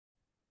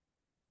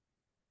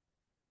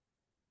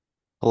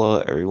Hello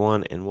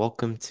everyone and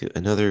welcome to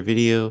another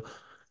video.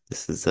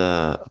 This is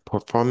a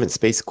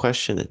performance-based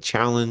question, a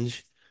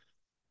challenge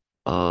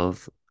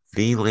of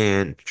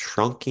VLAN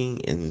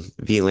trunking and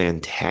VLAN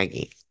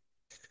tagging.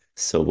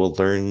 So we'll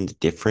learn the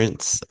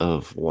difference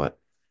of what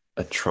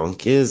a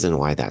trunk is and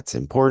why that's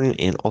important,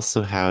 and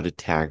also how to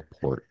tag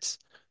ports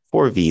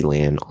for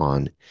VLAN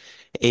on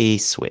a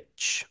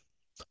switch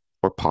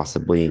or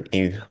possibly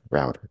a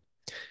router.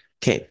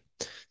 Okay,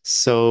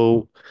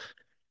 so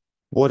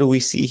what do we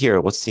see here?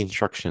 What's the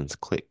instructions?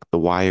 Click the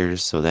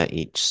wires so that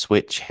each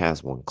switch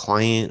has one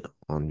client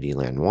on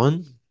VLAN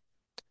 1,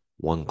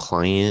 one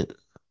client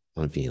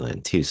on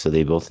VLAN 2. So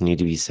they both need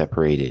to be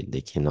separated.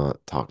 They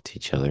cannot talk to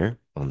each other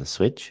on the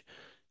switch.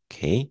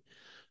 Okay.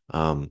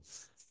 Um,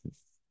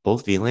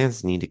 both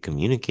VLANs need to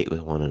communicate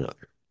with one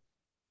another.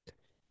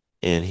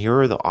 And here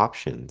are the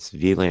options: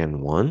 VLAN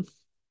 1,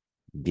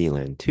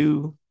 VLAN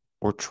 2,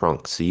 or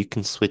trunk. So you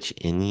can switch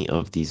any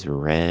of these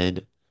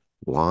red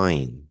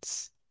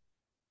lines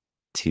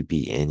to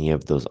be any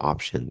of those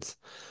options.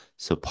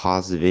 So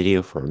pause the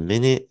video for a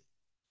minute.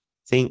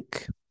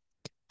 Think,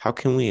 how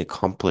can we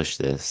accomplish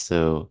this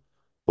so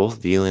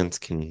both VLANs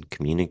can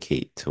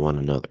communicate to one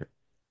another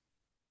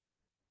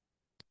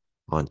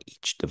on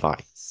each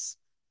device?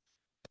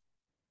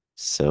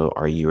 So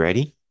are you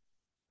ready?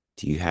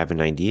 Do you have an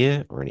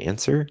idea or an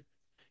answer?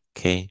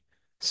 Okay.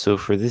 So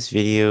for this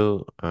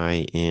video,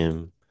 I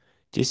am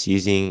just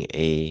using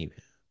a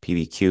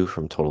PBQ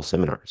from Total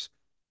Seminars.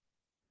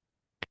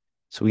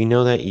 So we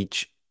know that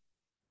each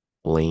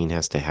lane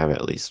has to have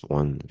at least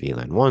one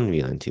VLAN 1,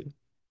 VLAN 2.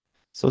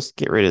 So let's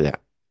get rid of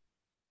that.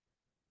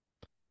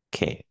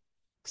 Okay,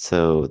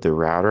 so the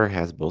router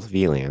has both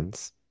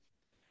VLANs.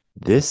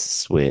 This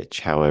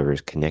switch, however,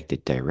 is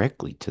connected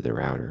directly to the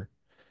router,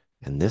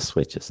 and this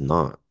switch is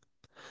not.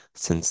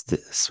 Since the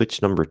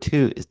switch number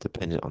 2 is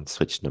dependent on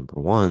switch number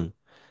 1,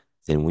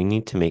 then we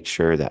need to make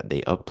sure that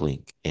they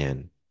uplink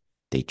and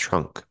they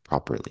trunk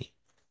properly.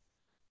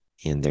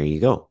 And there you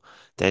go.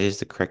 That is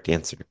the correct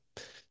answer.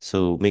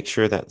 So make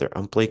sure that their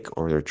uplink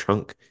or their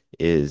trunk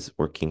is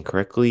working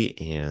correctly,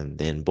 and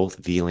then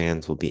both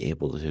VLANs will be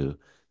able to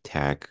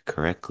tag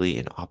correctly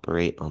and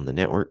operate on the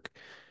network.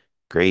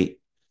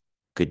 Great,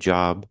 good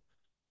job.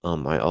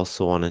 I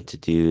also wanted to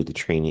do the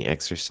training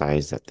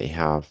exercise that they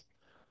have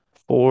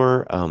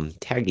for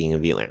tagging a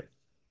VLAN.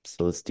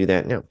 So let's do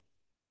that now.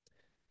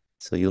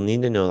 So you'll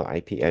need to know the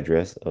IP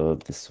address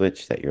of the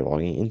switch that you're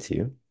logging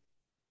into.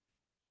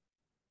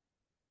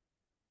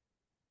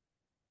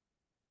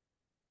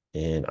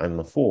 And I'm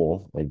a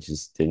fool. I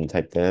just didn't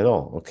type that at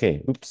all.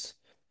 Okay, oops.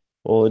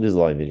 Well, it is a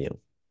live video.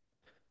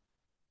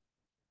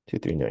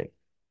 239.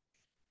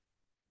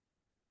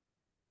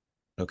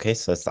 Okay,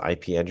 so that's the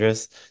IP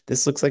address.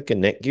 This looks like a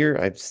Netgear.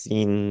 I've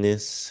seen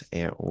this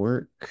at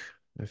work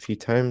a few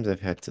times.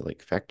 I've had to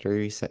like factory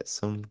reset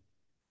some,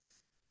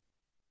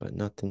 but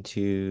nothing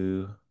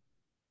too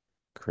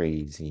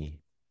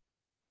crazy.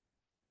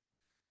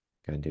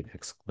 Gotta do an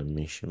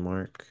exclamation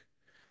mark.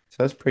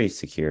 So that's pretty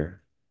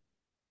secure.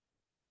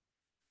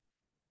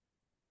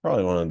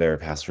 Probably one of the better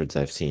passwords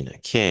I've seen.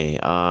 Okay,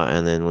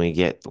 and then we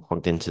get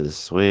logged into the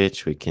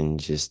switch. We can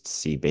just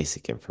see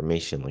basic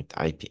information like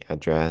the IP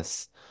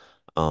address,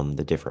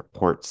 the different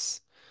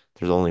ports.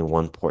 There's only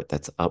one port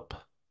that's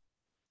up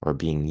or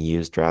being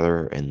used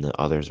rather, and the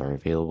others are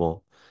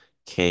available.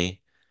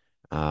 Okay,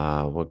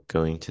 we're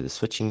going to the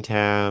switching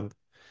tab,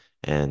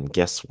 and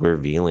guess where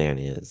VLAN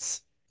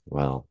is?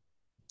 Well,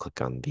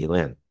 click on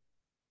VLAN.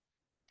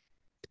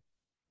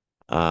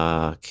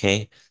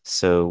 Okay,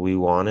 so we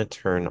want to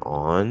turn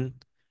on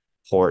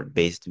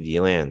port-based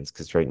VLANs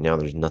because right now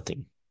there's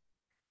nothing.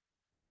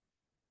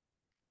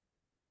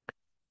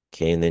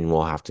 Okay, and then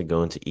we'll have to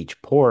go into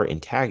each port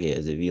and tag it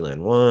as a VLAN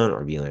 1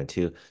 or VLAN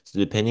 2. So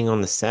depending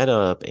on the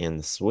setup and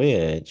the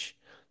switch,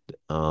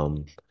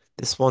 um,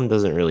 this one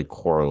doesn't really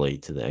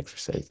correlate to the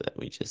exercise that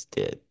we just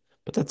did,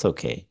 but that's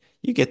okay.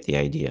 You get the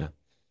idea.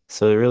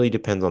 So it really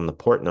depends on the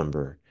port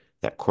number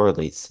that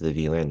correlates to the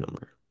VLAN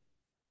number.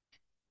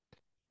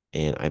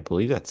 And I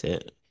believe that's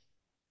it.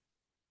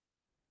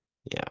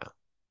 Yeah.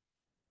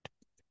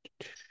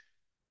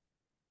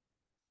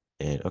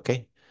 And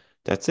okay,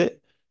 that's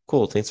it.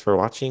 Cool. Thanks for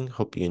watching.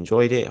 Hope you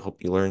enjoyed it.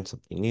 Hope you learned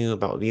something new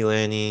about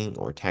VLANing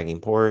or tagging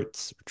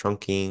ports, or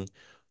trunking,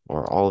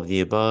 or all of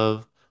the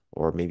above,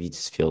 or maybe you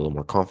just feel a little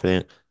more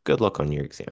confident. Good luck on your exam.